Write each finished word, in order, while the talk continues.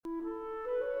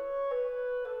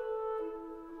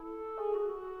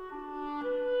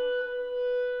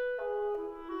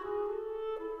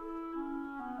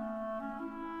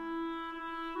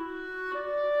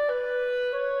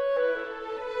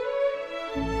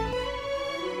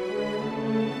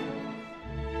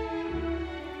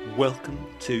Welcome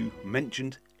to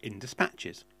Mentioned in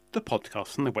Dispatches, the podcast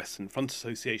from the Western Front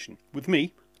Association, with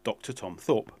me, Dr. Tom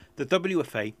Thorpe. The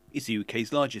WFA is the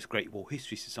UK's largest Great War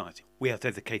History Society. We are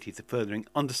dedicated to furthering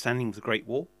understanding of the Great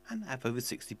War and have over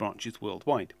 60 branches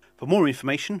worldwide. For more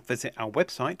information, visit our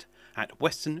website at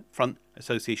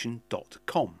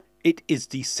westernfrontassociation.com. It is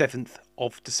the 7th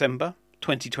of December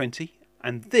 2020,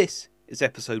 and this is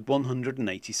episode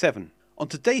 187. On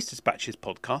today's Dispatches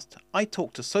podcast, I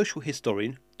talked to social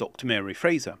historian Dr. Mary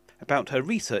Fraser about her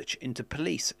research into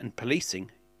police and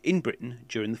policing in Britain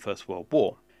during the First World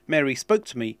War. Mary spoke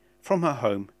to me from her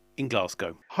home in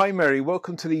Glasgow. Hi Mary,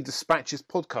 welcome to the Dispatches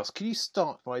podcast. Can you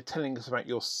start by telling us about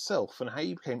yourself and how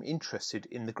you became interested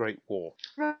in the Great War?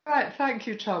 Right, thank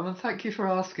you, Tom, and thank you for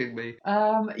asking me.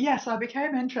 Yes, I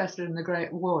became interested in the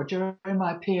Great War during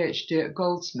my PhD at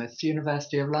Goldsmiths,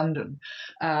 University of London,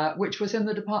 which was in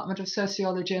the Department of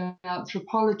Sociology and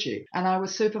Anthropology, and I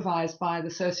was supervised by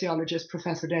the sociologist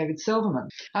Professor David Silverman.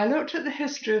 I looked at the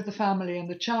history of the family and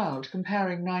the child,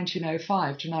 comparing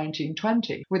 1905 to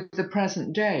 1920 with the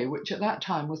present day, which at that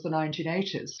time was the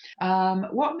 1980s.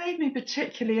 What made me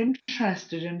particularly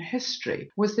interested in history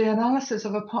was the analysis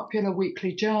of a popular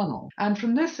weekly journal, and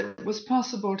from this it was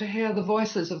possible to hear the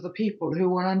voices of the people who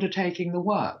were undertaking the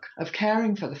work of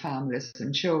caring for the families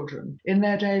and children in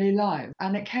their daily lives,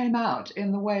 and it came out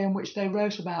in the way in which they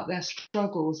wrote about their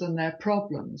struggles and their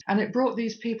problems, and it brought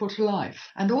these people to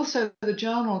life. And also the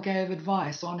journal gave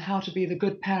advice on how to be the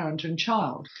good parent and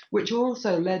child, which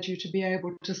also led you to be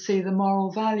able to see the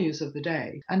moral values of the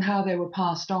day and how they were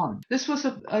passed on. This was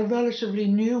a relatively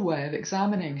new way of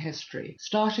examining history,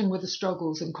 starting with the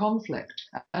struggles and conflict,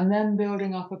 and then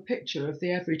building up a picture of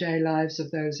the everyday lives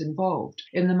of those involved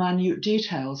in the minute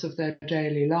details of their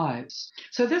daily lives.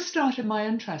 So this started my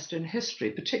interest in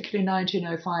history, particularly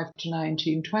 1905 to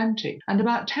 1920. And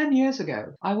about 10 years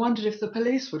ago, I wondered if the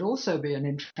police would also be an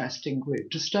interesting group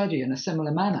to study in a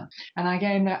similar manner. And I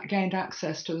gained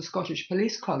access to the Scottish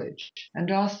Police College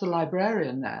and asked the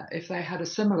librarian there if they had a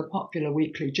similar popular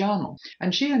weekly journal.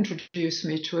 And she introduced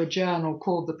me to a journal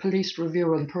called the Police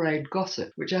Review and Parade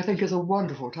Gossip, which I think is a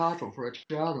wonderful title for a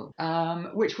journal,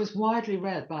 which was widely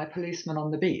read by policemen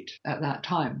on the beat at that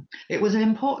time. It was an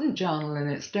important journal in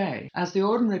its day, as the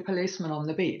ordinary policemen on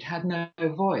the beat had no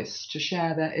voice to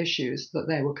share their issues that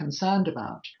they were concerned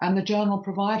about, and the journal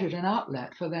provided an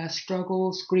outlet for their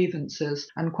struggles, grievances,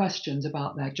 and questions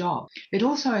about their job. It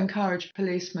also encouraged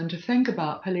policemen to think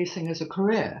about policing as a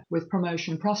career with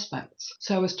promotion prospects,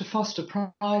 so as to foster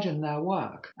pride in their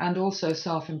work and also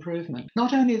self-improvement.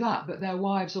 Not only that, but their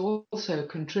wives also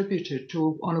contributed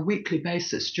to on a weekly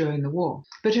basis during the war.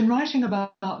 But in writing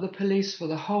about the police for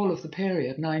the whole of the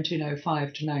period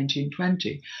 1905 to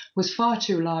 1920 was far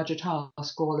too large a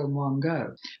task all in one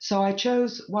go. So I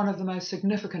chose one of the most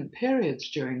significant periods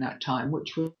during that time,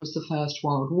 which was the First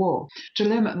World War, to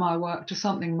limit my work to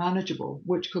something manageable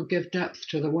which could give depth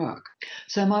to the work.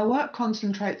 So my work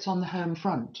concentrates on the home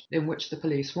front in which the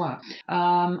police were.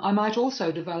 I might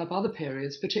also develop other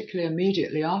periods, particularly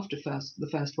immediately after the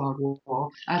First World War,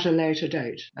 at a later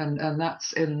date, and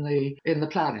that's in the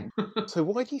planning. So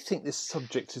why do you think this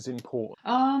subject is important?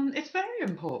 It's very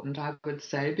important, I would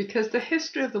say, because the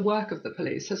history of the work of the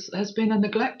police has been a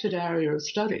neglected area of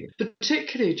study,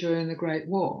 particularly during the Great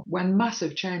War, when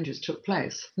massive changes took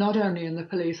place, not only in the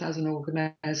police as an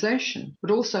organisation,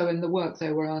 but also in the work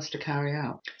they were asked to carry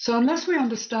out. So unless we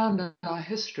understand our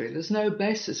history, there's no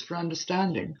basis for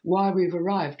understanding why we've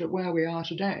arrived at where we are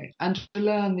today, and to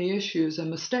learn the issues and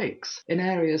mistakes in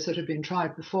areas that have been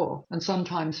tried before and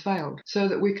sometimes failed, so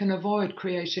that we can avoid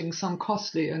creating some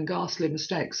costly and ghastly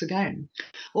mistakes again.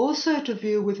 Also to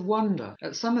view with wonder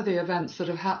at some of the events that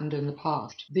have happened in the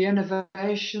past, the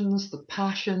innovations, the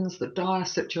passions, the dire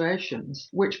situations,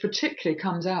 which particularly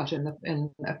comes out in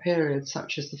a period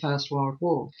such as the First World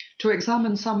War, to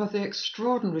examine some of the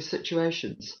extraordinary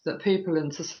situations that people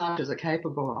in societies are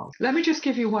capable of. Let me just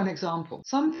give you one example.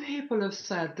 Some people have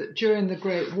said that during the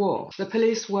Great War, the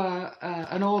police were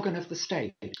an organ of the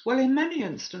state. Well, in many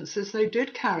instances, they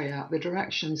did carry out the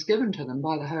directions given to them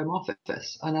by the Home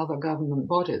Office and other government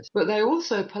bodies, but they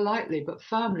also politely but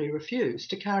firmly refused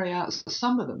to carry out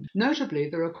some of them, notably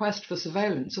the request for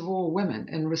surveillance of all women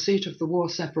in receipt of the War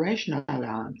Separation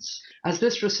Allowance, as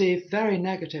this received very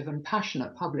negative and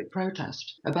passionate public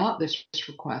protest about this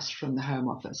request from the Home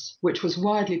Office. service, which was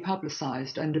widely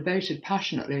publicised and debated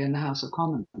passionately in the House of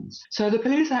Commons. So the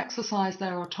police exercised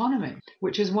their autonomy,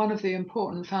 which is one of the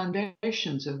important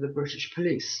foundations of the British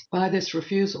police, by this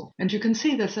refusal. And you can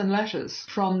see this in letters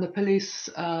from the police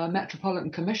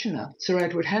Metropolitan Commissioner, Sir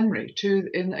Edward Henry,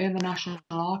 in the National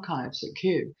Archives at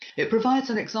Kew. It provides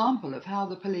an example of how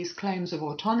the police claims of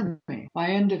autonomy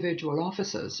by individual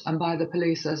officers and by the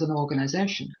police as an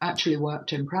organisation actually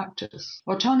worked in practice.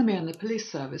 Autonomy in the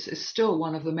police service is still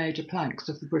one of the major planks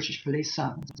of the British police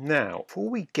service. Now, before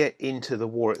we get into the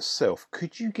war itself,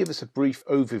 could you give us a brief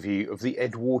overview of the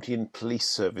Edwardian police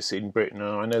service in Britain? And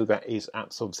I know that is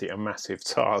obviously a massive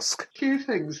task. A few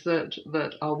things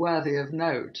that are worthy of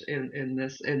note in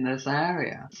this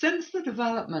area. Since the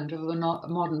development of the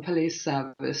modern police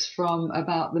service from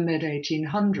about the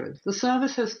mid-1800s, the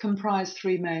service has comprised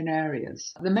three main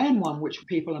areas. The main one, which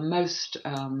people are most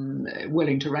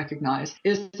willing to recognise,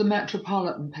 is the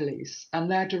Metropolitan Police,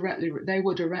 and they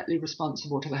were directly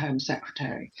responsible to the Home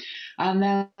Secretary. And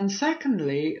then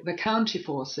secondly, the county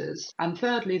forces, and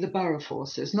thirdly, the borough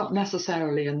forces, not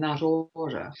necessarily in that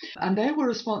order. And they were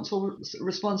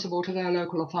responsible to their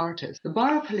local authorities. The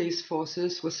borough police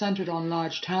forces were centred on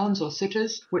large towns or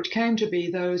cities, which came to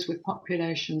be those with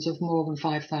populations of more than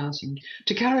 5,000.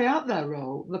 To carry out their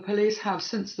role, the police have,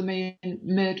 since the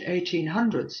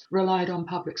mid-1800s, relied on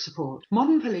public support.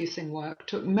 Modern policing work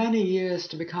took many years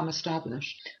to become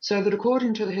established, so that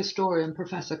according to the historian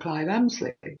Professor Clive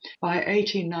Emsley, by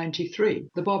 1893,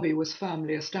 the bobby was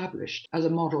firmly established as a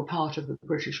model part of the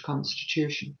British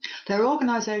Constitution. Their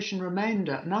organisation remained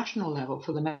at national level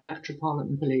for the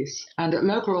Metropolitan Police and at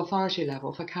local authority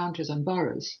level for counties and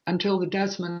boroughs until the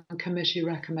Desmond Committee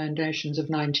recommendations of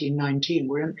 1919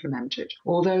 were implemented,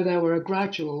 although there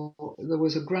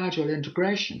was a gradual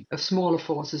integration of smaller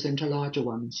forces into larger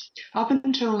ones. Up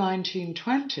until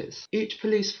 1920s, each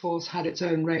police force had its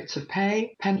own rates of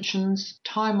pay, pensions,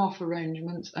 time-off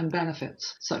arrangements and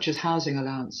benefits, such as housing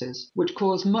allowances, which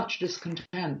caused much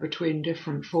discontent between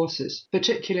different forces,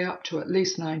 particularly up to at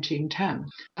least 1910,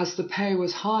 as the pay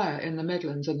was higher in the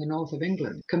Midlands and the north of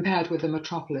England compared with the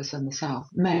metropolis and the south,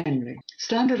 mainly.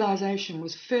 Standardisation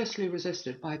was fiercely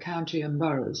resisted by county and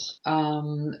boroughs,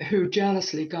 who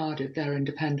jealously guarded their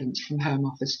independence from Home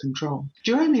Office control.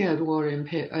 During the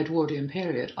Edwardian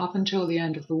period, up until the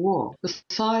end of the war, the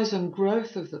size and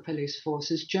growth of the police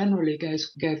forces generally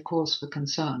gave cause for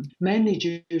concern, mainly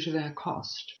due to their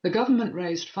cost. The government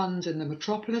raised funds in the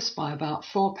metropolis by about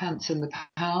 4p in the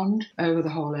pound over the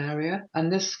whole area,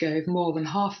 and this gave more than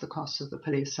half the cost of the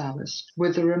police service,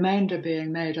 with the remainder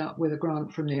being made up with a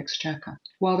grant from the Exchequer.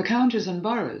 While the counties and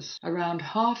boroughs, around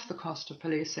half the cost of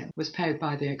policing was paid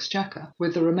by the Exchequer,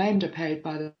 with the remainder paid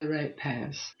by the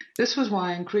ratepayers. This was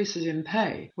why increases in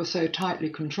pay were so tightly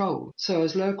controlled, so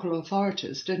as local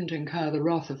authorities didn't incur the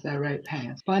wrath of their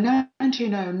ratepayers. By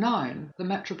 1909, the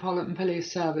Metropolitan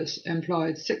Police Service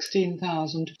employed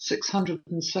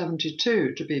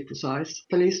 16,672, to be precise,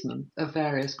 policemen of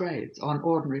various grades on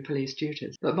ordinary police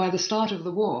duties. But by the start of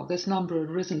the war, this number had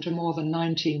risen to more than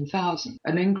 19,000,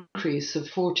 an increase of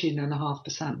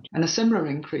 14.5%, and a similar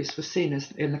increase was seen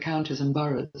in the counties and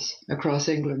boroughs across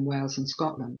England, Wales and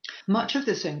Scotland. Much of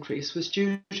this increase was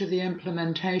due to the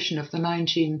implementation of the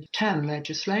 1910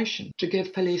 legislation to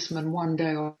give policemen 1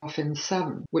 day off in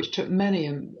 7, which took many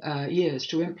years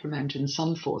to implement in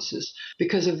some forces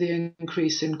because of the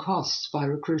increase in costs by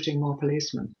recruiting more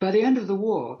policemen. By the end of the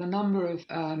war, the number of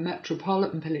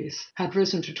Metropolitan Police had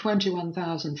risen to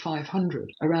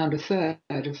 21,500, around a third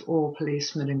of all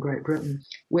policemen in Great Britain,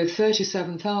 with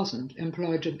 37,000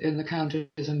 employed in the counties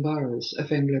and boroughs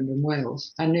of England and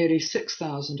Wales, and nearly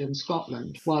 6,000 in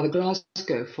Scotland, while the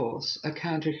Glasgow force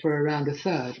accounted for around a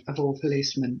third of all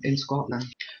policemen in Scotland.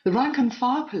 The rank and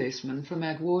file policemen from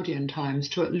Edwardian times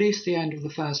to at least the end of the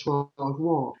First World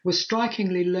War was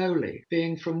strikingly lowly,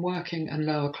 being from working and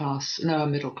lower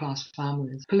middle class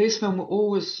families. Policemen were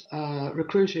always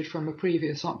recruited from a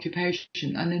previous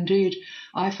occupation, and indeed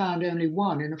I found only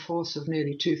one in a force of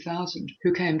nearly 2,000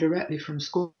 who came directly from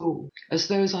school, as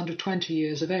those under 20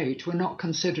 years of age were not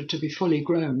considered to be fully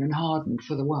grown and hardened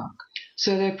for the work.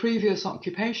 So their previous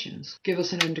occupations give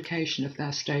us an indication of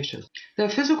their status. Their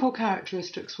physical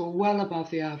characteristics were well above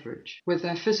the average, with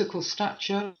their physical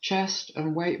stature, chest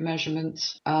and weight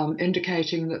measurements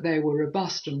indicating that they were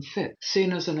robust and fit,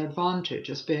 seen as an advantage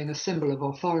as being a symbol of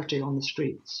authority on the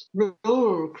streets.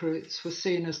 Rural recruits were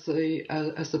seen as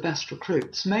the best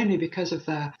recruits, mainly because of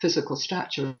their physical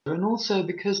stature and also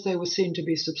because they were seen to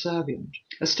be subservient.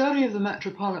 A study of the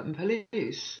Metropolitan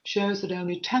Police shows that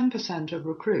only 10% of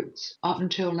recruits up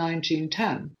until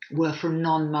 1910 were from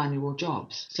non-manual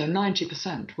jobs. So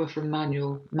 90% were from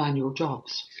manual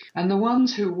jobs. And the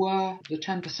ones who were the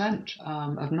 10%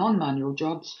 of non-manual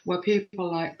jobs were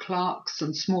people like clerks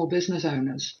and small business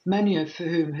owners, many of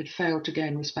whom had failed to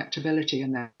gain respectability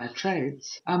in their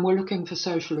trades and were looking for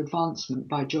social advancement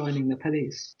by joining the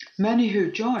police. Many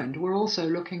who joined were also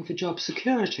looking for job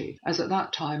security, as at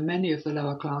that time many of the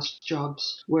lower class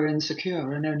jobs were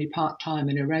insecure and only part-time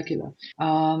and irregular,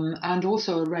 and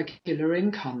also a regular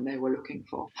income they were looking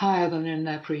for, higher than in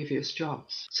their previous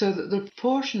jobs. So that the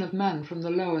proportion of men from the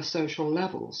lower social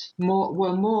levels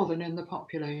were more than in the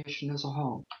population as a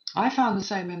whole. I found the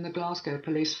same in the Glasgow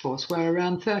police force, where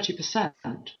around 30%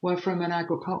 were from an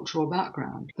agricultural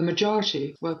background. The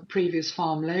majority were previous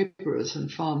farm labourers and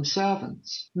farm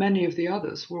servants. Many of the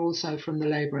others were also from the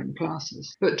labouring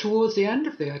classes. But towards the end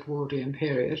of the Edwardian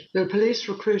period, the police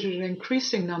recruited an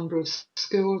increasing number of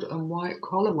skilled and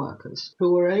white-collar workers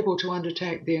who were able to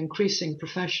undertake the increasing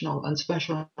professional and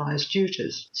specialised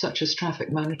duties, such as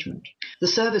traffic management. The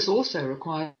service also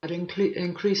required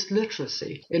increased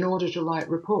literacy in order to write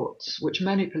reports, which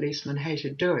many policemen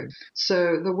hated doing.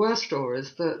 So there were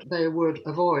stories that they would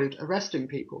avoid arresting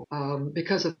people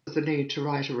because of the need to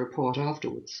write a report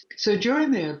afterwards. So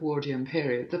during the Edwardian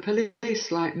period, the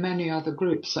police, like many other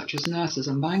groups such as nurses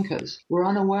and bankers, were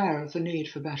unaware of the need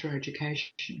for better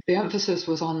education. The emphasis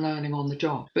was on learning on the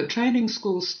job, but training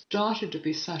schools started to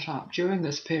be set up during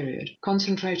this period,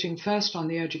 concentrating first on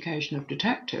the education of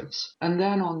detectives and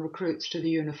then on recruits to the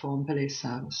uniformed police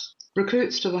service.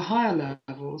 Recruits to the higher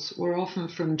levels were often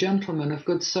from gentlemen of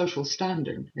good social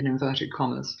standing, in inverted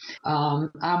commas,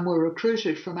 and were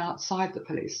recruited from outside the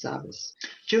police service.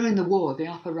 During the war, the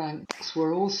upper ranks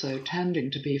were also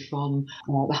tending to be from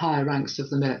the higher ranks of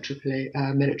the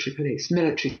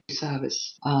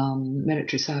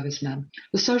military servicemen.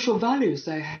 The social values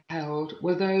they held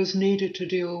were those needed to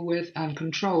deal with and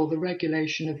control the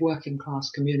regulation of working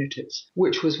class communities,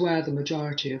 which was where the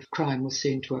majority of crime was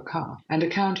seen to occur, and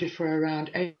accounted for around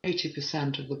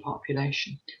 80% of the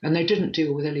population, and they didn't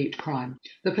deal with elite crime.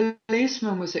 The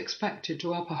policeman was expected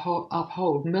to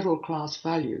uphold middle-class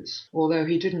values, although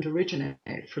he didn't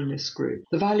originate from this group.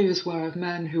 The values were of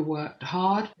men who worked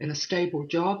hard in a stable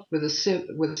job with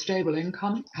a stable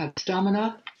income, had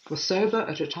stamina, were sober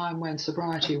at a time when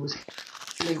sobriety was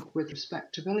linked with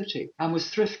respectability, and was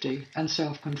thrifty and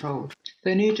self-controlled.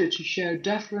 They needed to show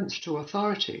deference to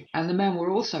authority, and the men were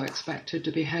also expected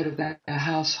to be head of their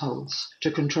households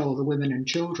to control the women and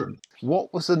children.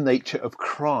 What was the nature of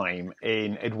crime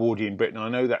in Edwardian Britain? I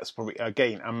know that's probably,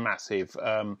 again, a massive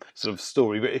sort of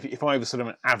story, but if I was sort of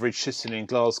an average citizen in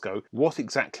Glasgow, what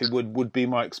exactly would be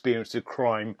my experience of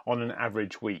crime on an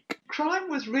average week? Crime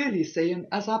was really seen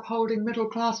as upholding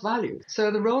middle-class values.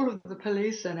 So the role of the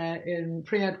police in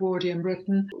pre-Edwardian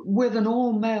Britain, with an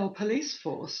all-male police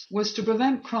force, was to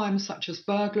prevent crimes such as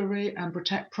burglary and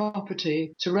protect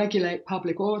property, to regulate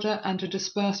public order, and to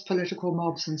disperse political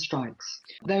mobs and strikes.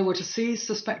 They were to seize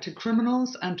suspected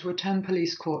criminals and to attend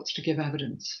police courts to give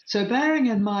evidence. So bearing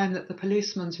in mind that the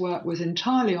policeman's work was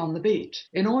entirely on the beat,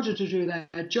 in order to do their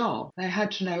job, they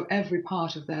had to know every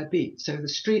part of their beat. So the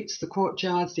streets, the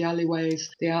courtyards, the alleyways,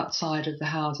 the outside of the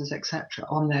houses, etc.,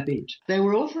 on their beat. They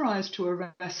were authorised to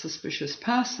arrest suspicious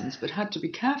persons, but had to be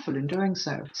careful in doing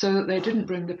so that they didn't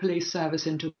bring the police service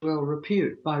into ill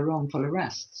repute by wrongful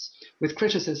arrests, with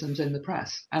criticisms in the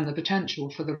press and the potential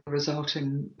for the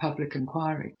resulting public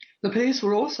inquiry. The police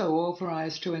were also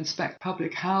authorised to inspect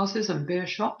public houses and beer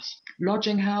shops,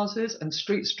 lodging houses and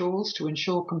street stalls to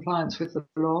ensure compliance with the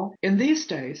law. In these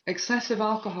days, excessive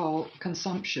alcohol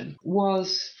consumption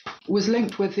was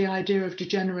linked with the idea of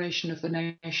degeneration of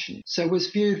the nation, so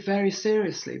was viewed very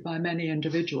seriously by many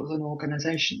individuals and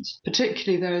organisations,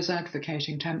 particularly those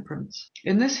advocating temperance.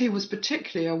 In this, he was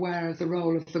particularly aware of the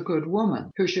role of the good woman,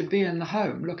 who should be in the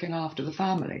home looking after the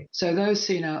family. So those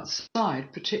seen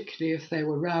outside, particularly if they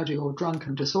were rowdy or drunk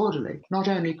and disorderly, not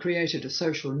only created a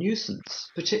social nuisance,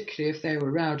 particularly if they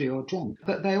were rowdy or drunk,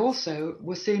 but they also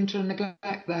were seen to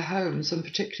neglect their homes and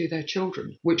particularly their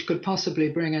children, which could possibly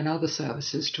bring in other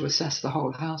services to assess the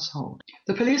whole household.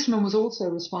 The policeman was also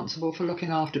responsible for looking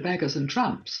after beggars and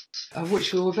tramps, of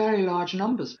which there were very large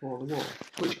numbers for the war,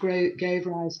 which gave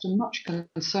rise to much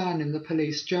concern in the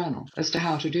police journal as to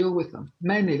how to deal with them.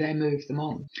 Mainly they moved them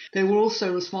on. They were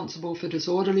also responsible for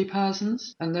disorderly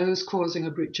persons and those causing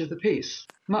a breach of the peace.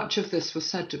 Much of this was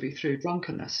said to be through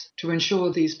drunkenness, to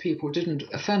ensure these people didn't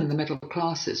offend the middle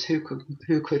classes who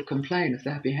could complain of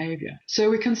their behaviour. So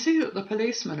we can see that the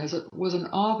policeman was an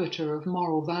arbiter of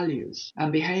moral values values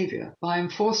and behaviour by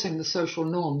enforcing the social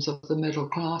norms of the middle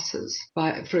classes,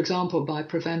 for example, by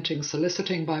preventing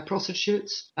soliciting by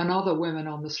prostitutes and other women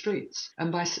on the streets,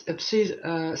 and by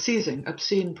seizing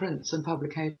obscene prints and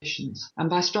publications, and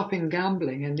by stopping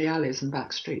gambling in the alleys and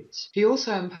back streets. He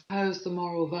also imposed the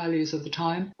moral values of the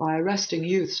time by arresting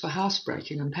youths for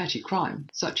housebreaking and petty crime,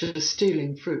 such as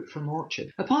stealing fruit from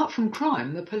orchards. Apart from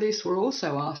crime, the police were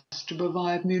also asked to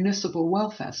provide municipal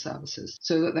welfare services,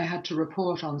 so that they had to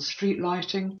report on street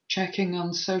lighting, checking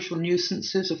on social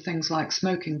nuisances of things like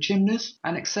smoking chimneys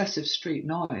and excessive street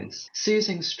noise,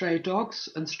 seizing stray dogs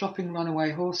and stopping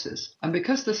runaway horses. And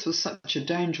because this was such a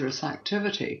dangerous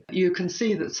activity, you can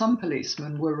see that some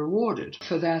policemen were rewarded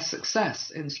for their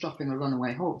success in stopping a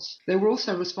runaway horse. They were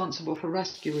also responsible for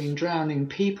rescuing drowning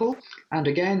people, and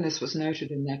again this was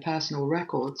noted in their personal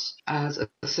records as a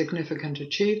significant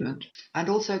achievement, and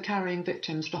also carrying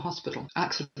victims to hospital,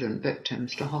 accident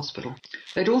victims to hospital.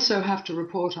 They'd also have to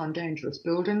report on dangerous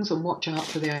buildings and watch out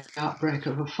for the outbreak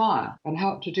of a fire and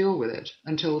help to deal with it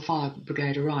until the fire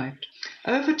brigade arrived.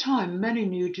 Over time, many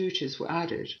new duties were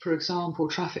added, for example,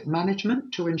 traffic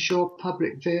management to ensure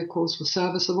public vehicles were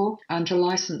serviceable and to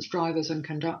license drivers and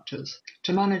conductors,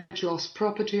 to manage lost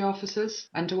property officers,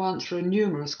 and to answer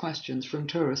numerous questions from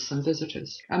tourists and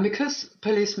visitors. And because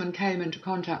policemen came into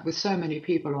contact with so many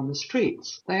people on the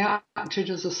streets, they acted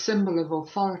as a symbol of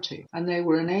authority, and they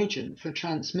were an agent for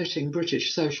transmitting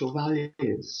British social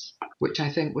values, which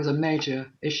I think was a major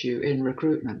issue in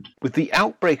recruitment. With the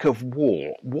outbreak of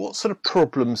war, what sort of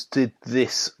problems did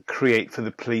this create for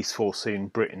the police force in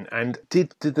Britain? And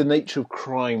did the nature of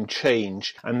crime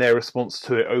change and their response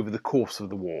to it over the course of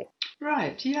the war?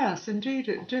 Right, yes, indeed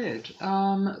it did.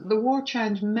 The war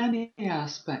changed many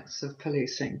aspects of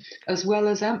policing, as well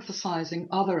as emphasising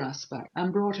other aspects,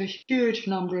 and brought a huge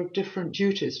number of different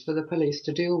duties for the police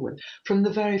to deal with from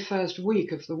the very first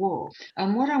week of the war.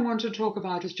 And what I want to talk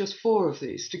about is just 4 of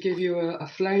these to give you a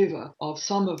flavour of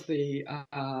some of the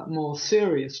more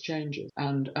serious changes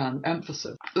and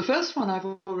emphasis. The first one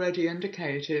I've already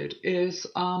indicated is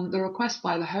the request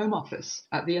by the Home Office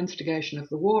at the instigation of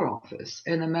the War Office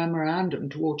in a memorandum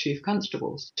to all chief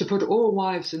constables to put all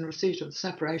wives in receipt of the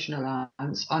separation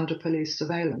allowance under police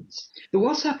surveillance. The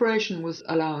war separation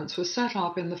allowance was set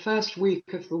up in the first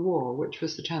week of the war, which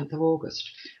was the 10th of August,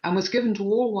 and was given to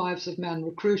all wives of men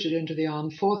recruited into the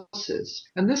armed forces.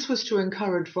 And this was to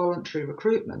encourage voluntary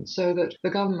recruitment so that the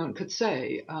government could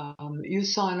say, you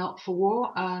sign up for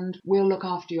war and we'll look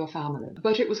after your family.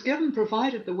 But it was given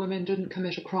provided the women didn't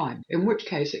commit a crime, in which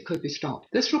case it could be stopped.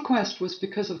 This request was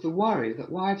because of the worry that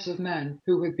wives of men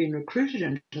who had been recruited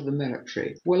into the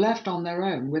military were left on their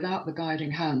own without the guiding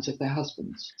hands of their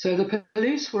husbands. So the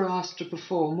police were asked to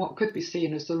perform what could be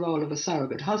seen as the role of a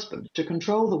surrogate husband, to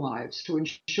control the wives, to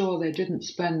ensure they didn't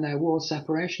spend their war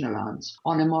separation allowance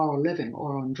on immoral living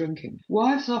or on drinking.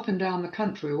 Wives up and down the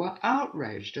country were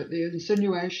outraged at the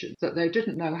insinuation that they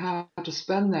didn't know how to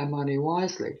spend their money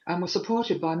wisely, and were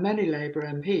supported by many Labour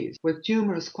MPs with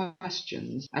numerous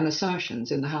questions and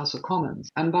assertions in the House of Commons,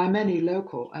 and by many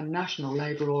local and national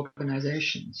labour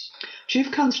organisations.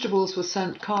 Chief constables were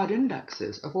sent card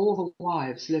indexes of all the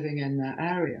wives living in their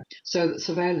area so that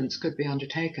surveillance could be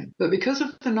undertaken. But because of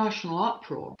the national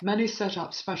uproar, many set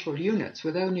up special units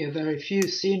with only a very few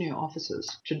senior officers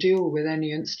to deal with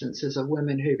any instances of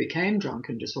women who became drunk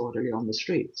and disorderly on the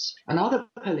streets. And other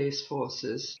police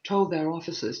forces told their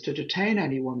officers to detain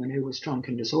any woman who was drunk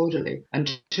and disorderly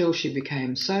until she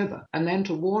became sober, and then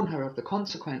to warn her of the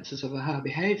consequences of her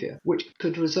behaviour, which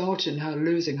could result in her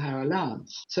losing her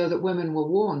allowance, so that women were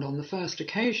warned on the first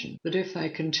occasion that if they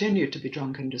continued to be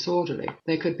drunk and disorderly,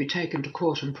 they could be taken to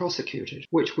court and prosecuted,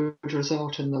 which would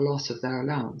result in the loss of their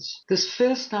allowance. This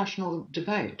fierce national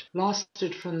debate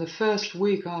lasted from the first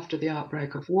week after the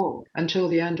outbreak of war until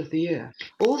the end of the year.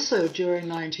 Also during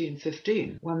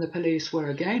 1915, when the police were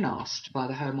again asked by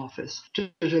the Home Office to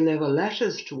deliver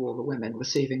letters to all the women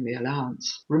receiving the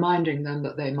allowance, reminding them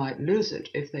that they might lose it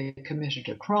if they committed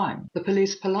a crime, the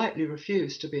police politely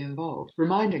refused to be involved,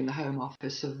 reminding the Home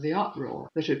Office of the uproar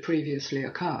that had previously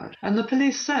occurred. And the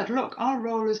police said, look, our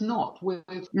role is not with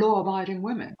law-abiding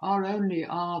women. Our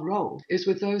role is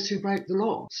with those who break the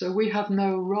law. So we have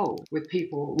no role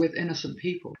with innocent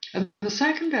people. And the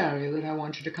second area that I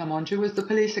wanted to come on to was the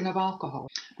policing of alcohol.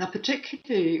 Now,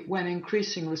 particularly when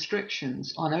increasing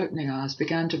restrictions on opening hours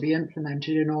began to be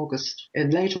implemented in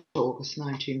late August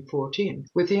 1914,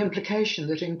 with the implication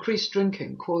that increased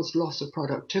drinking caused loss of productivity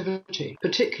productivity,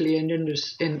 particularly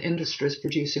in industries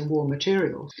producing war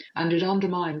materials, and it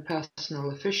undermined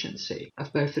personal efficiency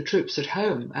of both the troops at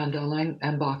home and on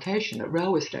embarkation at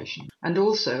railway stations, and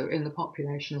also in the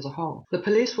population as a whole. The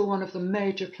police were one of the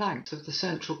major planks of the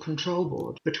Central Control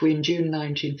Board between June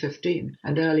 1915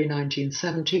 and early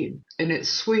 1917 in its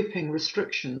sweeping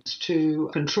restrictions to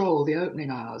control the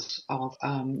opening hours of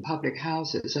public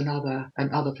houses and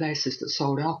other places that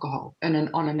sold alcohol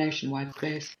on a nationwide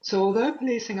basis. So although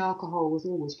policing alcohol was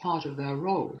always part of their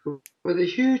role, with the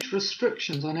huge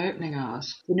restrictions on opening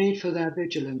hours, the need for their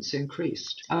vigilance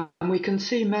increased. And we can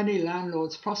see many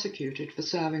landlords prosecuted for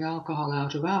serving alcohol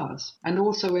out of hours, and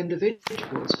also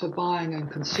individuals for buying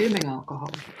and consuming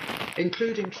alcohol,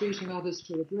 including treating others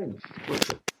to a drink, which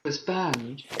was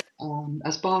banned,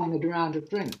 as buying a round of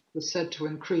drink was said to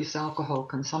increase alcohol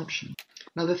consumption.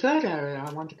 Now, the third area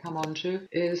I want to come on to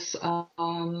is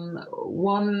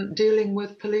one dealing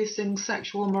with policing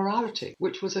sexual morality,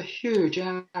 which was a huge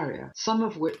area, some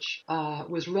of which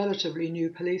was relatively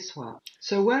new police work.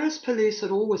 So whereas police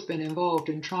had always been involved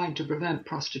in trying to prevent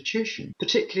prostitution,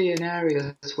 particularly in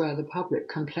areas where the public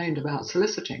complained about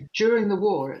soliciting, during the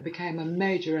war it became a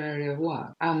major area of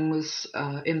work and was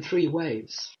in three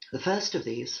waves. The first of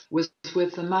these was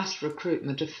with the mass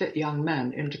recruitment of fit young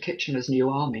men into Kitchener's new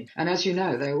army. And as you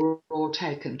know, they were all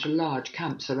taken to large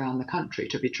camps around the country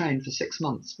to be trained for 6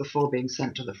 months before being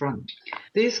sent to the front.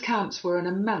 These camps were an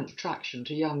immense attraction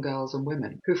to young girls and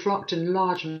women who flocked in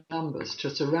large numbers to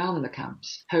surround the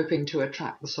camps, hoping to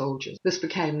attract the soldiers. This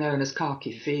became known as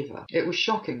khaki fever. It was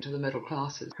shocking to the middle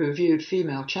classes, who viewed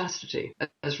female chastity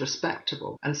as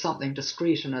respectable and something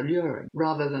discreet and alluring,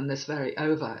 rather than this very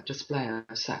overt display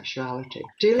of sexuality.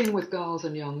 Dealing with girls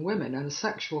and young women in a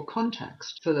sexual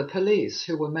context for the police,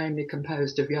 who were mainly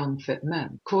composed of young fit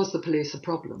men, caused the police a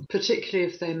problem,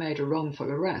 particularly if they made a wrongful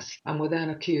arrest and were then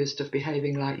accused of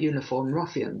behaving like uniformed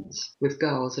ruffians with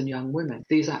girls and young women,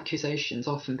 these accusations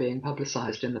often being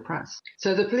publicised in the press.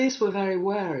 So the police were very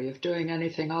wary of doing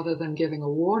anything other than giving a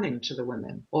warning to the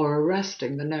women or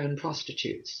arresting the known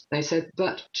prostitutes. They said,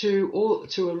 but to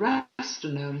arrest a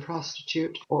known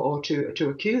prostitute or to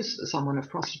accuse someone of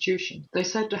prostitution, they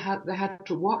said they had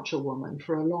to watch a woman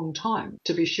for a long time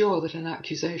to be sure that an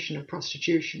accusation of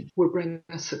prostitution would bring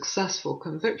a successful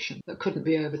conviction that couldn't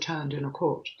be overturned in a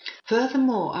court.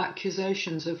 Furthermore,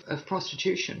 accusations of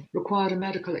prostitution required a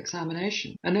medical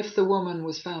examination, and if the woman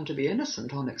was found to be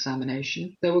innocent on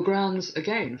examination, there were grounds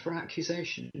again for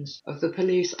accusations of the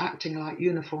police acting like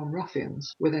uniformed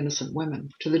ruffians with innocent women,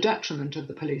 to the detriment of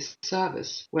the police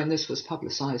service when this was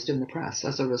publicised in the press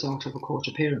as a result of a court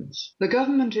appearance. The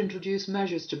government introduced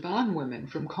measures to ban women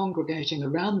from congregating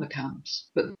around the camps,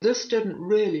 but this didn't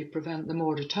really prevent the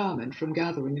more determined from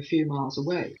gathering a few miles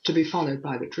away to be followed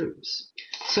by the troops.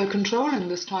 So controlling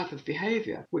this type of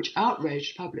behaviour, which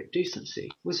outraged public decency,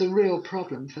 was a real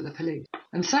problem for the police.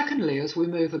 And secondly, as we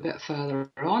move a bit further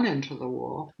on into the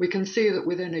war, we can see that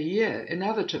within a year,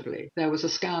 inevitably, there was a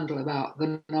scandal about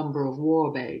the number of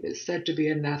war babies, said to be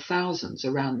in their thousands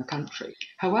around the country.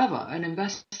 However, an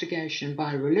investigation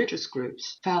by religious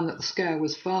groups found that the scare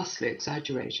was vastly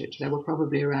exaggerated. There were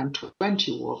probably around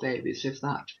 20 war babies, if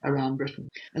that, around Britain.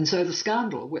 And so the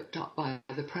scandal, whipped up by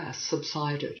the press,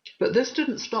 subsided. But this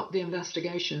didn't stop the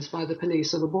investigations by the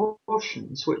police of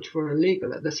abortions, which were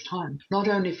illegal at this time, not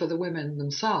only for the women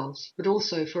themselves, but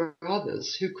also for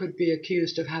others who could be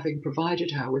accused of having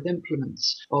provided her with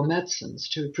implements or medicines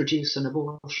to produce an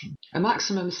abortion. A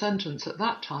maximum sentence at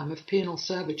that time of penal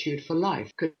servitude for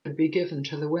life could be given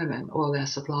to the women or their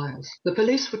suppliers. The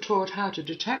police were taught how to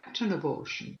detect an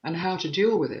abortion and how to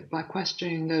deal with it by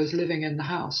questioning those living in the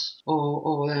house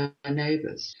or their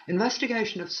neighbours.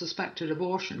 Investigation of suspected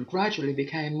abortion gradually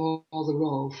became more the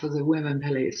role for the women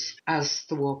police as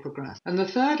the war progressed. And the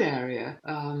third area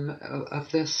of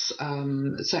this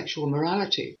sexual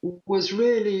morality was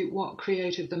really what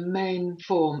created the main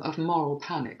form of moral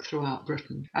panic throughout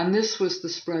Britain. And this was the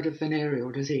spread of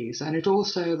venereal disease. And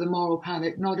the moral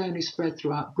panic not only spread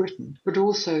throughout Britain, but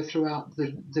also throughout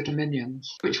the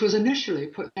Dominions, which was initially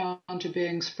put down to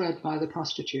being spread by the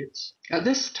prostitutes. At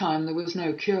this time, there was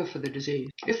no cure for the disease.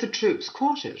 If the troops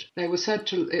caught it, it was said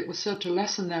to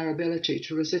lessen their ability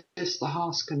to resist the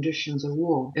harsh conditions of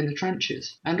war in the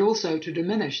trenches, and also to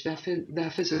diminish their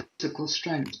physical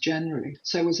strength generally.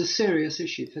 So it was a serious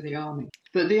issue for the army.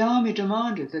 But the army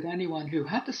demanded that anyone who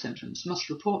had the symptoms must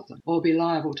report them or be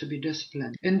liable to be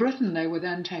disciplined. In Britain, they were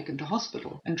then taken to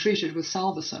hospital and treated with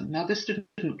salvarsan. Now, this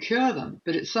didn't cure them,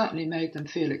 but it certainly made them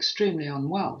feel extremely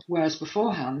unwell, whereas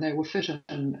beforehand they were fit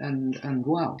and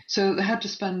well. So they had to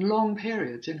spend long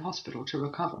periods in hospital to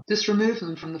recover. This removed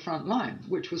them from the front line,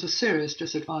 which was a serious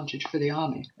disadvantage for the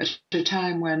army at a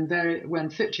time when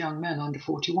fit young men under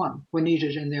 41 were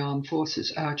needed in the armed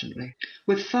forces urgently.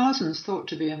 With thousands thought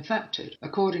to be infected,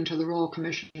 according to the Royal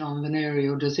Commission on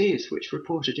Venereal Disease, which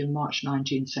reported in March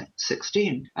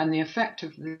 1916, and the effect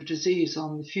of the disease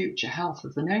on the future health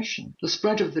of the nation, the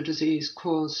spread of the disease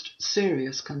caused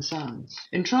serious concerns.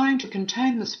 In trying to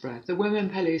contain the spread, the women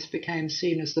police became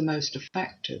seen as the most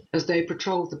effective, as they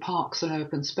patrolled the parks and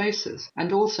open spaces,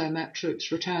 and also met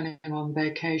troops returning on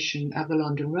vacation at the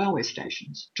London railway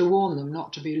stations to warn them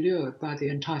not to be lured by the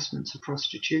enticements of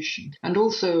prostitution. And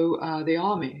also the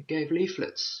army gave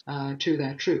leaflets to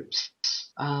their troops,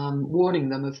 warning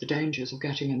them of the dangers of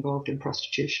getting involved in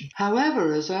prostitution.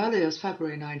 However, as early as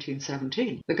February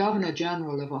 1917, the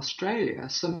Governor-General of Australia,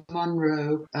 Sir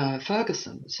Ronald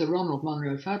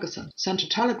Munro Ferguson, sent a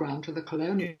telegram to the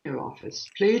Colonial Office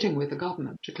pleading with the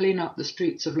government to clean up the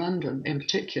streets of London in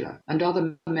particular, and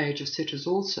other major cities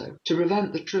also, to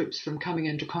prevent the troops from coming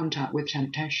into contact with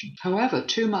temptation. However,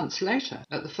 2 months later,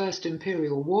 at the First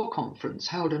Imperial War Conference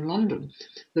held in London,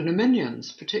 the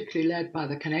Dominions, particularly led by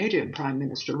the Canadian Prime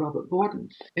Minister Robert Borden,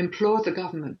 implored the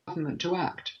government to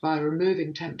act by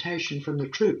removing temptation from the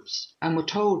troops, and were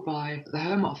told by the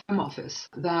Home Office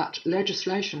that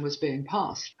legislation was being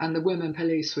passed and the women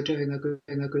police were doing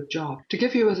a good job. To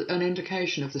give you an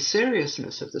indication of the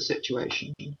seriousness of the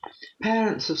situation,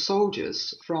 parents of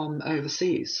soldiers from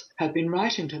overseas had been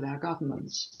writing to their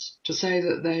governments to say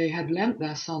that they had lent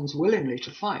their sons willingly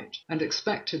to fight and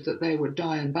expected that they would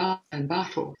die in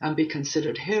battle and be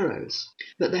considered heroes,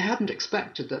 but they hadn't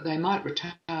expected that they might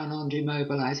return on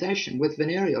demobilization with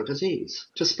venereal disease,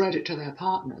 to spread it to their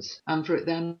partners, and for it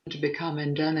then to become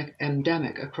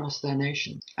endemic across their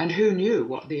nation. And who knew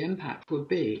what the impact would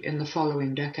be in the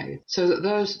following decade, so that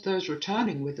those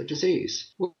returning with the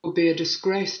disease would be a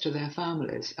disgrace to their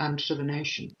families and to the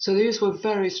nation. So these were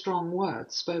very strong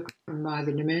words spoken by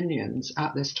the Dominions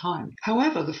at this time.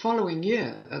 However, the following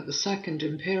year, at the Second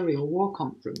Imperial War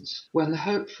Conference, when the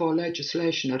hoped-for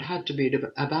legislation had to be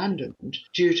abandoned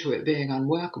due to it being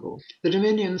unworkable, the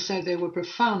Dominions said they were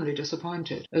profoundly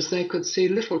disappointed, as they could see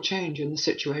little change in the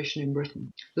situation in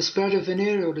Britain. The spread of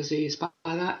venereal disease by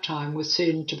that time was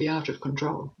seen to be out of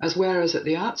control, as whereas at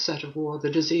the outset of war the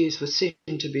disease was seen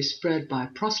to be spread by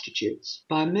prostitutes,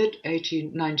 by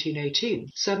mid-1918,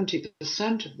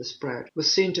 70% of the spread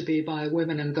was seen to be by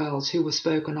women and girls who were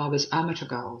spoken of as amateur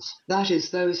girls, that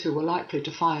is, those who were likely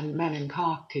to find men in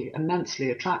khaki immensely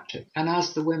attractive, and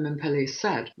as the women police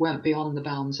said, went beyond the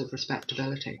bounds of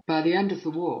respectability. By the end of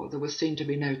the war, there was seen to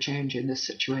be no change in this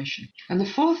situation. And the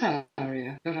fourth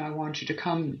area that I wanted to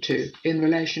come to in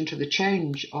relation to the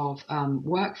change of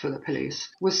work for the police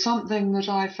was something that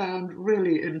I found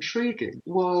really intriguing,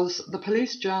 was the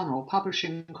Police Journal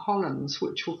publishing columns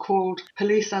which were called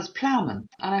Police as Ploughmen.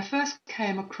 And I first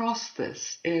came across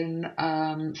this in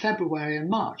February and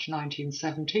March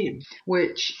 1917,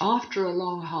 which, after a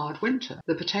long hard winter,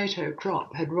 the potato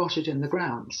crop had rotted in the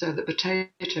ground, so that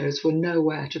potatoes were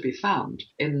nowhere to be found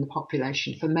in the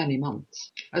population for many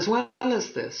months. As well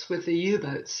as this, with the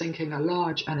U-boats sinking a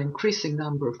large and increasing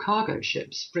number of cargo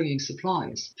ships bringing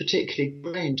supplies, particularly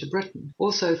grain, to Britain,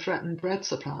 also threatened bread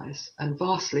supplies and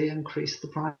vastly increased the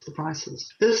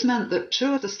prices. This meant that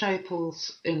two of the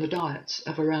staples in the diets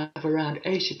of around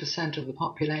 80% of the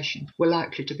population were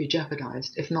likely to be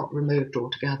jeopardized, if not removed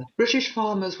altogether. British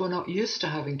farmers were not used to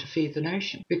having to feed the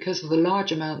nation because of the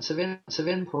large amounts of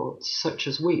imports, such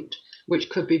as wheat, which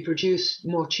could be produced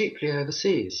more cheaply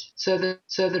overseas, so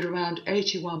that around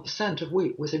 81% of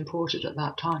wheat was imported at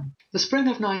that time. The spring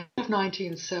of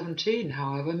 1917,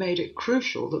 however, made it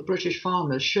crucial that British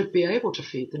farmers should be able to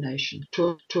feed the nation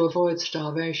to avoid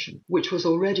starvation, which was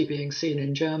already being seen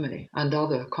in Germany and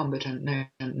other combatant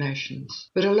nations.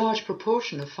 But a large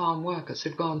proportion of farm workers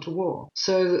had gone to war,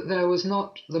 so that there was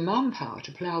not the manpower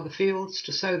to plough the fields,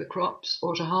 to sow the crops,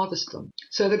 or to harvest them.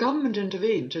 So the government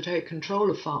intervened to take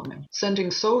control of farming,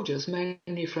 sending soldiers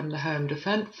mainly from the Home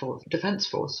Defence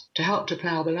Force to help to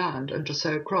plough the land and to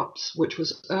sow crops, which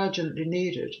was urgently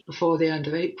needed before the end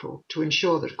of April to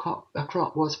ensure that a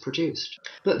crop was produced.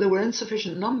 But there were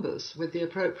insufficient numbers with the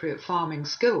appropriate farming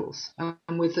skills,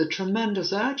 and with the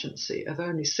tremendous urgency of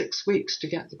only 6 weeks to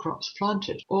get the crops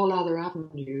planted, all other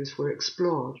avenues were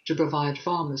explored to provide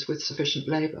farmers with sufficient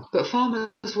labour. But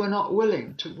farmers were not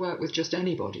willing to work with just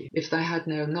anybody if they had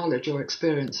no knowledge or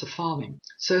experience of farming.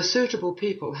 So suitable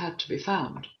people had to be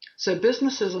found. So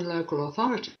businesses and local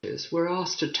authorities were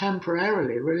asked to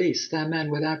temporarily release their men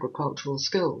with agricultural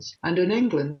skills. And in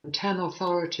England, 10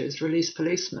 authorities released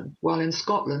policemen, while in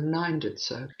Scotland 9 did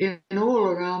so. In all,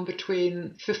 around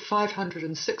between 500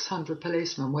 and 600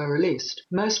 policemen were released,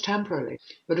 most temporarily,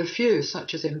 but a few,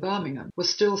 such as in Birmingham, were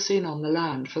still seen on the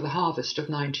land for the harvest of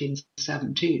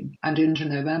 1917, and into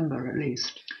November at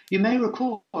least. You may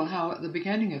recall how at the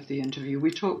beginning of the interview we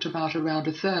talked about around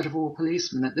a third of all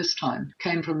policemen at this time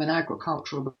came from an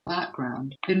agricultural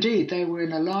background. Indeed, they were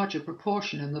in a larger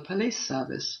proportion in the police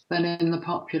service than in the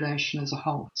population as a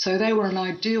whole. So they were an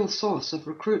ideal source of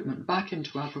recruitment back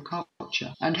into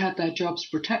agriculture and had their jobs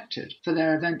protected for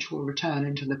their eventual return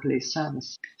into the police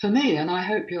service. For me, and I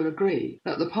hope you'll agree,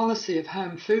 that the policy of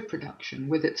home food production,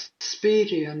 with its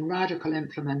speedy and radical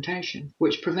implementation,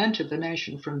 which prevented the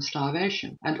nation from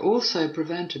starvation and also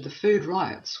prevented the food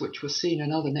riots which were seen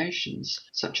in other nations,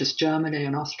 such as Germany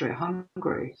and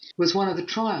Austria-Hungary, was one of the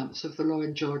triumphs of the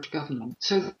Lloyd George government.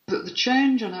 So that the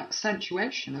change and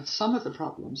accentuation of some of the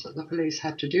problems that the police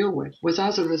had to deal with was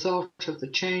as a result of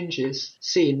the changes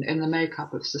seen in the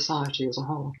makeup of society as a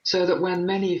whole. So that when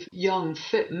many young,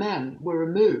 fit men were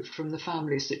removed from the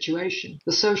family situation,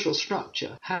 the social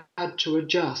structure had to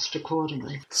adjust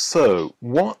accordingly. So,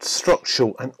 what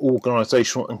structural and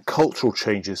organisational and cultural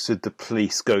changes did the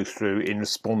police go through in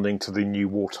responding to the new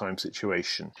wartime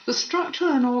situation? The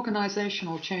structural and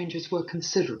organisational changes were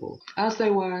considerable, as they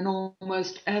were in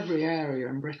almost every area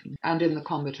in Britain and in the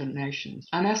combatant nations,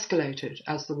 and escalated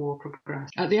as the war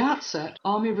progressed. At the outset,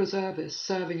 army reservists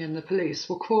serving in the police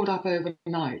were called up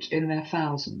overnight in their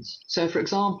thousands. So, for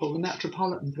example, the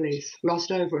Metropolitan Police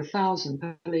lost over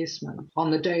 1,000 policemen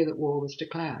on the day that war was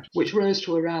declared, which rose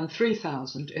to around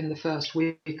 3,000 in the first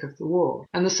week of the war,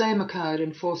 and the same occurred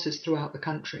in forces throughout the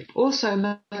country. Also,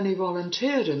 many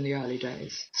volunteered in the early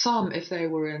days. Some, if they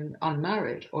were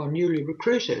unmarried or newly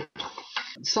recruited,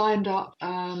 signed up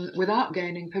without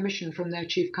gaining permission from their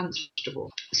chief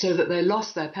constable, so that they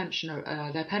lost their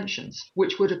pensions,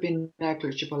 which would have been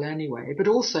negligible anyway, but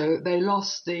also they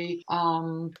lost the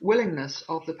willingness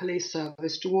of the police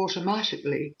service to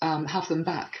automatically have them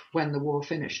back when the war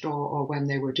finished or when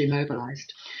they were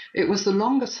demobilised. It was the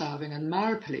longer-serving and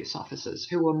married police officers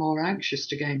who were more anxious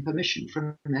to gain permission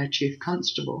from their chief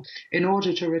constable in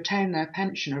order to retain their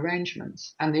pension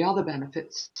arrangements and the other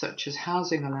benefits such as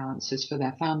housing allowances for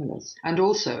their families, and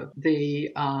also the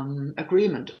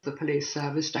agreement of the police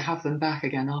service to have them back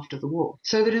again after the war.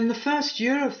 So that in the first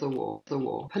year of the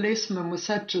war, policemen were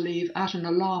said to leave at an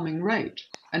alarming rate,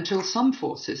 until some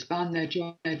forces banned their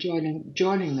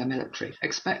joining the military,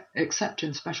 except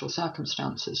in special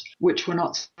circumstances, which were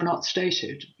not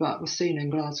stated, but were seen in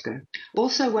Glasgow.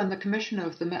 Also, when the Commissioner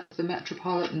of the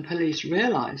Metropolitan Police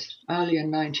realised, early in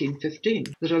 1915,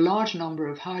 that a large number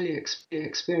of highly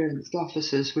experienced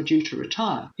officers were due to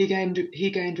retire, he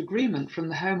gained agreement from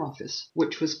the Home Office,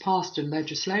 which was passed in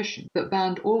legislation, that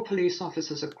banned all police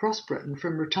officers across Britain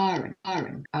from retiring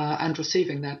and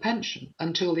receiving their pension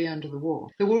until the end of the war.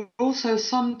 There were also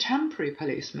some temporary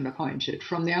policemen appointed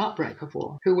from the outbreak of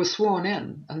war, who were sworn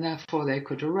in, and therefore they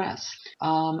could arrest,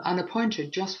 and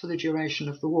appointed just for the duration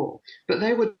of the war. But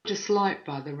they were disliked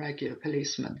by the regular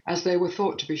policemen, as they were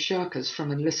thought to be shirkers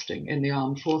from enlisting in the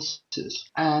armed forces,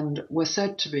 and were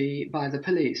said to be, by the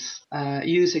police,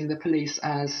 using the police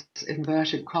as,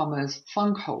 inverted commas,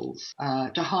 funk holes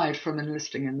to hide from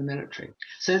enlisting in the military.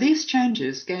 So these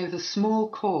changes gave a small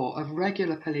core of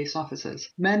regular police officers,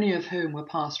 many of whom were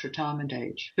past retirement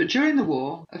age. But during the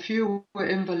war, a few were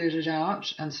invalided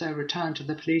out and so returned to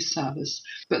the police service,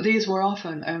 but these were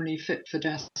often only fit for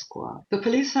desk work. The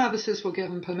police services were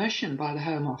given permission by the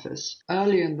Home Office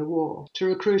early in the war to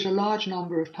recruit a large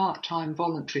number of part-time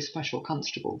voluntary special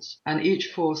constables, and each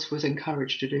force was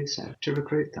encouraged to do so, to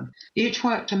recruit them. Each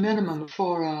worked a minimum of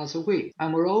 4 hours a week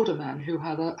and were older men who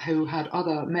had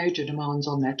other major demands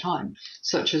on their time,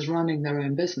 such as running their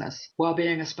own business, while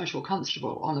being a special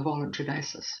constable on a voluntary basis.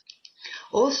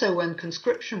 Also, when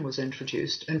conscription was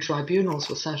introduced and tribunals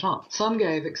were set up, some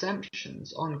gave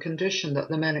exemptions on condition that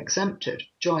the men exempted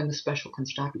join the special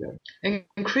constabulary.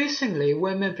 Increasingly,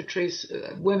 women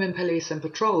police and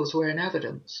patrols were in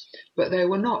evidence, but they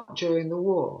were not during the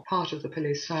war part of the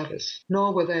police service,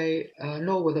 nor were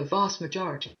the vast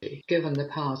majority given the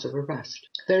powers of arrest.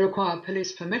 They required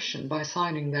police permission by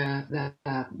signing their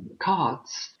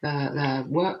cards, their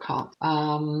work cards,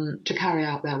 to carry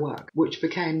out their work, which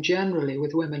became generally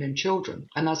with women and children,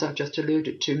 and as I've just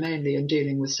alluded to, mainly in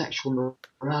dealing with sexual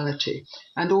morality,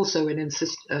 and also in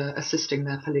assisting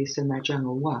their police in their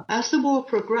general work. As the war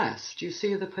progressed, you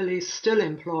see the police still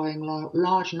employing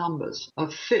large numbers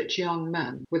of fit young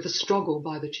men, with a struggle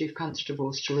by the chief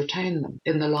constables to retain them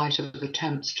in the light of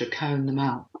attempts to cone them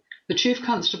out. The chief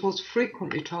constables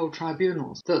frequently told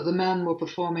tribunals that the men were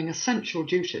performing essential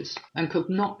duties and could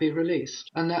not be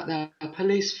released, and that their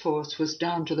police force was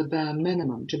down to the bare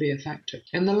minimum to be effective.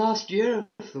 In the last year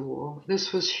of the war,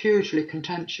 this was hugely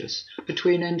contentious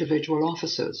between individual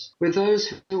officers, with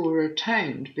those who were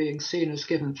retained being seen as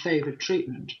given favoured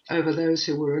treatment over those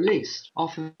who were released,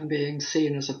 often being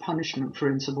seen as a punishment for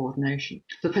insubordination.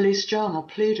 The Police Journal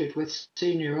pleaded with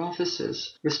senior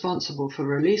officers responsible for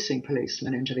releasing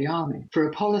policemen into the army for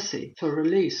a policy for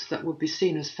release that would be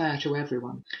seen as fair to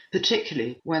everyone,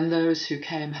 particularly when those who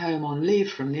came home on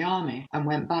leave from the army and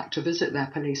went back to visit their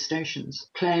police stations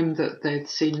claimed that they'd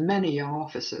seen many young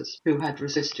officers who had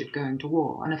resisted going to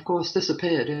war. And of course this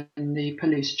appeared in the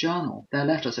Police Journal. Their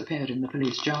letters appeared in the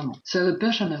Police Journal. So the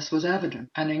bitterness was evident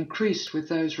and increased, with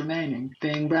those remaining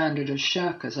being branded as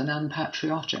shirkers and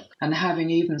unpatriotic and having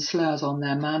even slurs on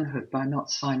their manhood by not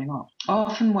signing up.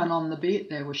 Often when on the beat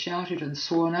they were shouted and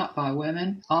sworn at by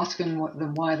women, asking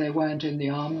them why they weren't in the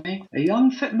army. A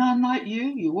young fit man like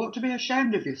you ought to be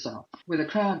ashamed of yourself, with a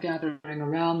crowd gathering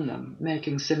around them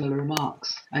making similar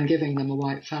remarks and giving them a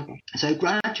white feather. So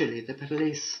gradually the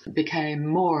police became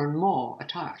more and more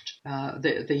attacked.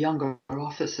 The younger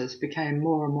officers became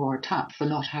more and more attacked for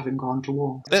not having gone to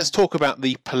war. Let's talk about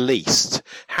the police.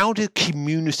 How did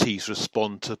communities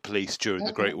respond to police during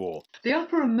the Great War? The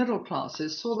upper and middle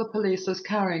classes saw the police as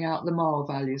carrying out the moral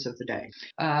values of the day,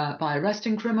 by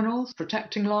arresting criminals,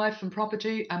 protecting life and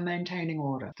property, and maintaining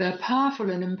order. Their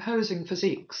powerful and imposing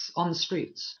physiques on the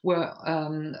streets were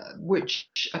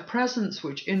a presence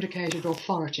which indicated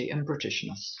authority and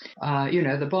Britishness.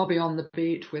 The bobby on the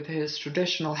beat with his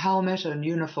traditional helmet and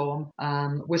uniform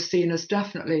was seen as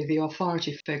definitely the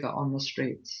authority figure on the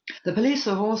streets. The police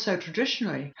have also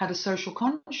traditionally had a social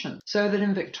conscience, so that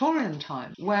in Victorian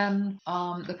times, when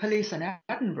the police in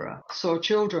Edinburgh saw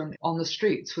children on the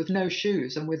streets with no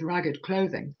shoes and with ragged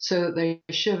clothing so that they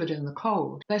shivered in the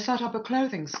cold, they set up a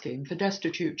clothing scheme for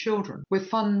destitute children with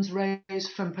funds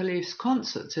raised from police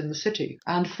concerts in the city,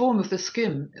 and form of the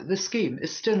scheme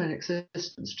is still in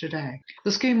existence today.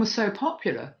 The scheme was so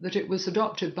popular that it was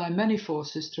adopted by many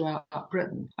forces throughout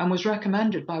Britain and was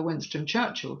recommended by Winston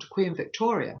Churchill to Queen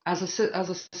Victoria as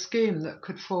a scheme that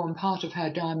could form part of her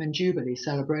Diamond Jubilee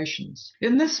celebrations.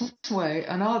 In this way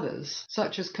and others,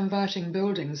 such as converting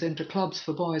buildings into clubs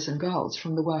for boys and girls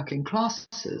from the working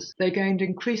classes, they gained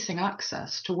increasing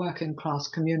access to working class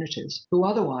communities who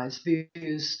otherwise viewed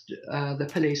the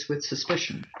police with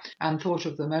suspicion and thought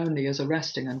of them only as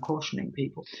arresting and cautioning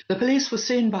people. The police were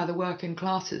seen by the working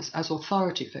classes as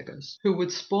authority figures who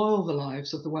would spoil the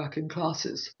lives of the working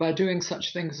classes by doing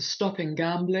such things as stopping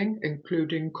gambling,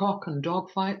 including cock and dog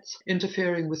fights,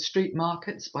 interfering with street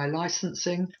markets by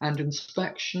licensing and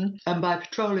inspection, and by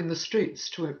patrolling the streets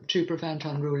to prevent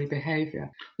unruly behaviour.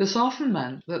 This often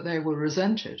meant that they were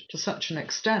resented to such an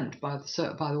extent by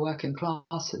the working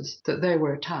classes that they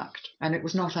were attacked, and it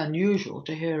was not unusual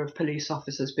to hear of police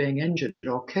officers being injured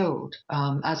or killed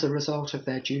as a result of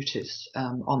their duties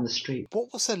on the street.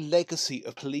 What was the legacy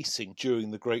of policing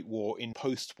during the Great War in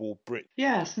post-war Britain?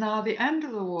 Yes, now the end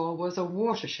of the war was a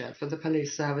watershed for the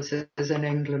police services in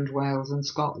England, Wales and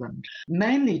Scotland,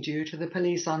 mainly due to the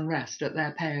police unrest at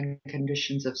their pay and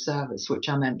conditions of service, which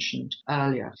I mentioned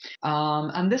earlier.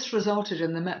 And this resulted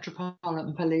in the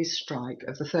Metropolitan Police strike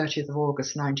of the 30th of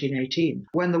August 1918,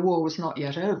 when the war was not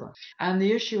yet over, and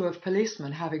the issue of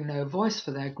policemen having no voice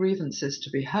for their grievances to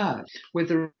be heard, with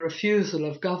the refusal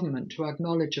of government to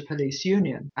acknowledge a police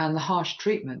union and the harsh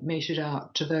treatment meted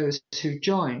out to those who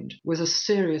joined, was a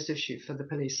serious issue for the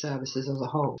police services as a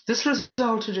whole. This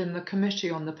resulted in the Committee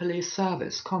on the Police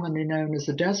Service, commonly known as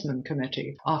the Desmond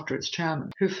Committee, after its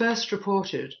chairman, who first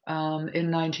reported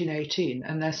in 1918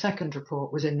 and their second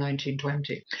report was in 1920.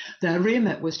 1920. Their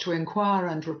remit was to inquire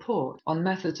and report on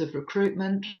methods of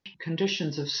recruitment,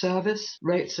 conditions of service,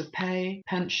 rates of pay,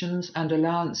 pensions and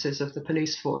allowances of the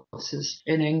police forces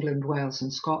in England, Wales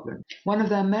and Scotland. One of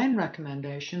their main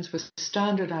recommendations was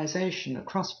standardisation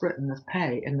across Britain of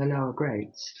pay in the lower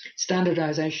grades,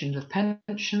 standardisation of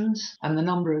pensions and the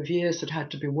number of years that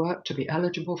had to be worked to be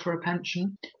eligible for a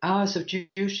pension, hours of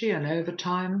duty and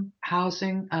overtime,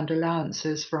 housing and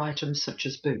allowances for items such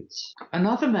as boots.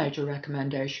 Another major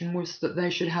recommendation was that they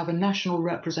should have a national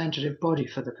representative body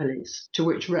for the police, to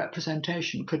which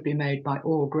representation could be made by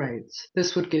all grades.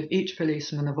 This would give each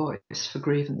policeman a voice for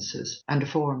grievances and a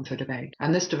forum for debate,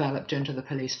 and this developed into the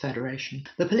Police Federation.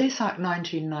 The Police Act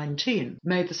 1919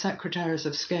 made the Secretaries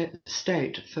of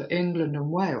State for England and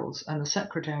Wales and the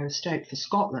Secretary of State for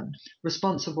Scotland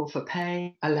responsible for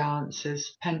pay,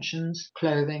 allowances, pensions,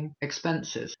 clothing,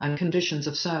 expenses, and conditions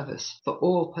of service for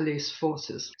all police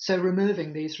forces, so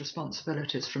removing these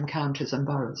responsibilities from counties and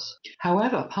boroughs.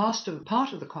 However, part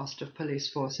of the cost of police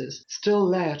forces still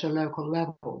lay at a local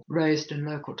level, raised in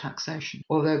local taxation,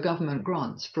 although government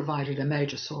grants provided a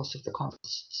major source of the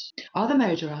costs. Other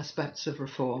major aspects of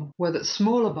reform were that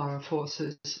smaller borough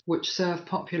forces, which served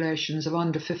populations of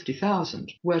under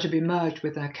 50,000, were to be merged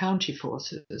with their county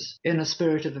forces in a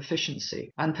spirit of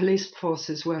efficiency, and police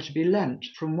forces were to be lent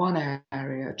from one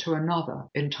area to another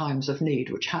in times of need,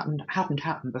 which hadn't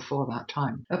happened before that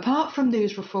time. Apart from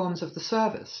these reforms of the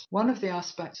service, one of the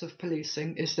aspects of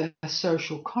policing is their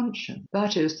social conscience,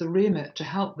 that is, the remit to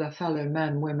help their fellow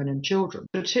men, women and children,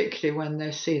 particularly when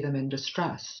they see them in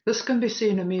distress. This can be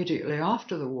seen immediately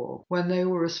after the war, when they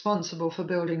were responsible for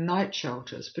building night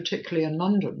shelters, particularly in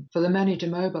London, for the many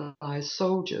demobilised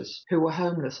soldiers who were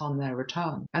homeless on their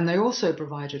return, and they also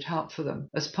provided help for them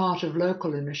as part of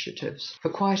local initiatives for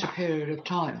quite a period of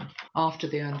time after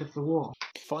the end of the war.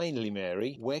 Finally,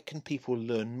 Mary, where can people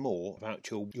learn more about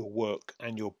your work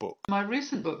and your book? My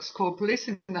recent book's called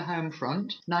Policing the Home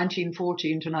Front,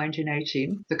 1914 to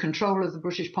 1918, The Control of the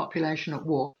British Population at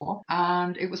War,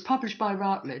 and it was published by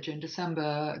Routledge in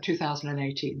December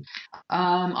 2018.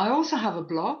 I also have a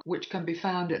blog, which can be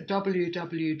found at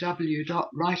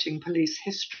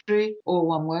www.writingpolicehistory, all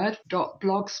one word,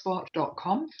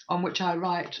 .blogspot.com, on which I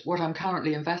write what I'm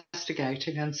currently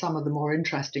investigating and some of the more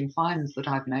interesting finds that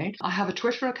I've made. I have a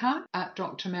Twitter account at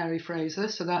Dr. Mary Fraser,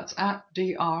 so that's at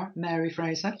Dr. Mary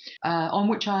Fraser, on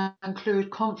which I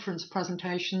include conference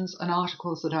presentations and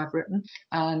articles that I've written,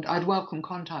 and I'd welcome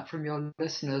contact from your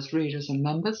listeners, readers and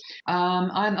members.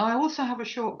 And I also have a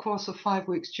short course of 5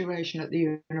 weeks duration at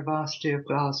the University of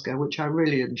Glasgow, which I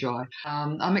really enjoy.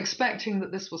 I'm expecting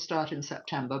that this will start in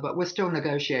September, but we're still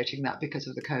negotiating that because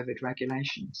of the COVID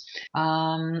regulations.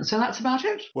 So that's about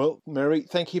it. Well, Mary,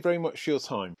 thank you very much for your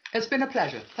time. It's been a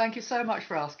pleasure. Thank you so much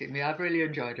for asking me. I've really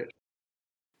enjoyed it.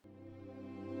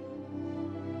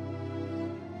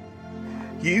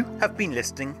 You have been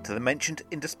listening to the Mentioned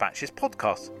in Dispatches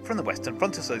podcast from the Western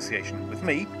Front Association with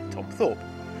me, Tom Thorpe.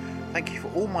 Thank you for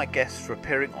all my guests for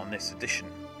appearing on this edition.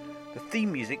 The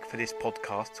theme music for this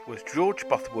podcast was George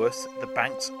Butterworth's The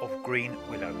Banks of Green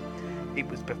Willow. It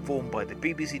was performed by the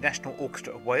BBC National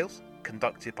Orchestra of Wales,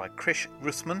 conducted by Krish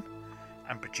Russman,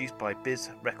 and produced by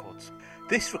Biz Records.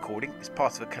 This recording is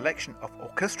part of a collection of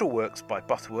orchestral works by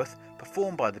Butterworth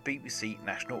performed by the BBC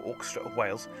National Orchestra of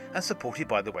Wales and supported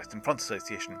by the Western Front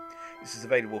Association. This is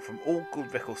available from all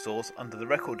good record stores under the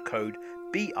record code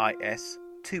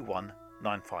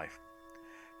BIS2195.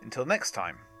 Until next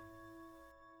time.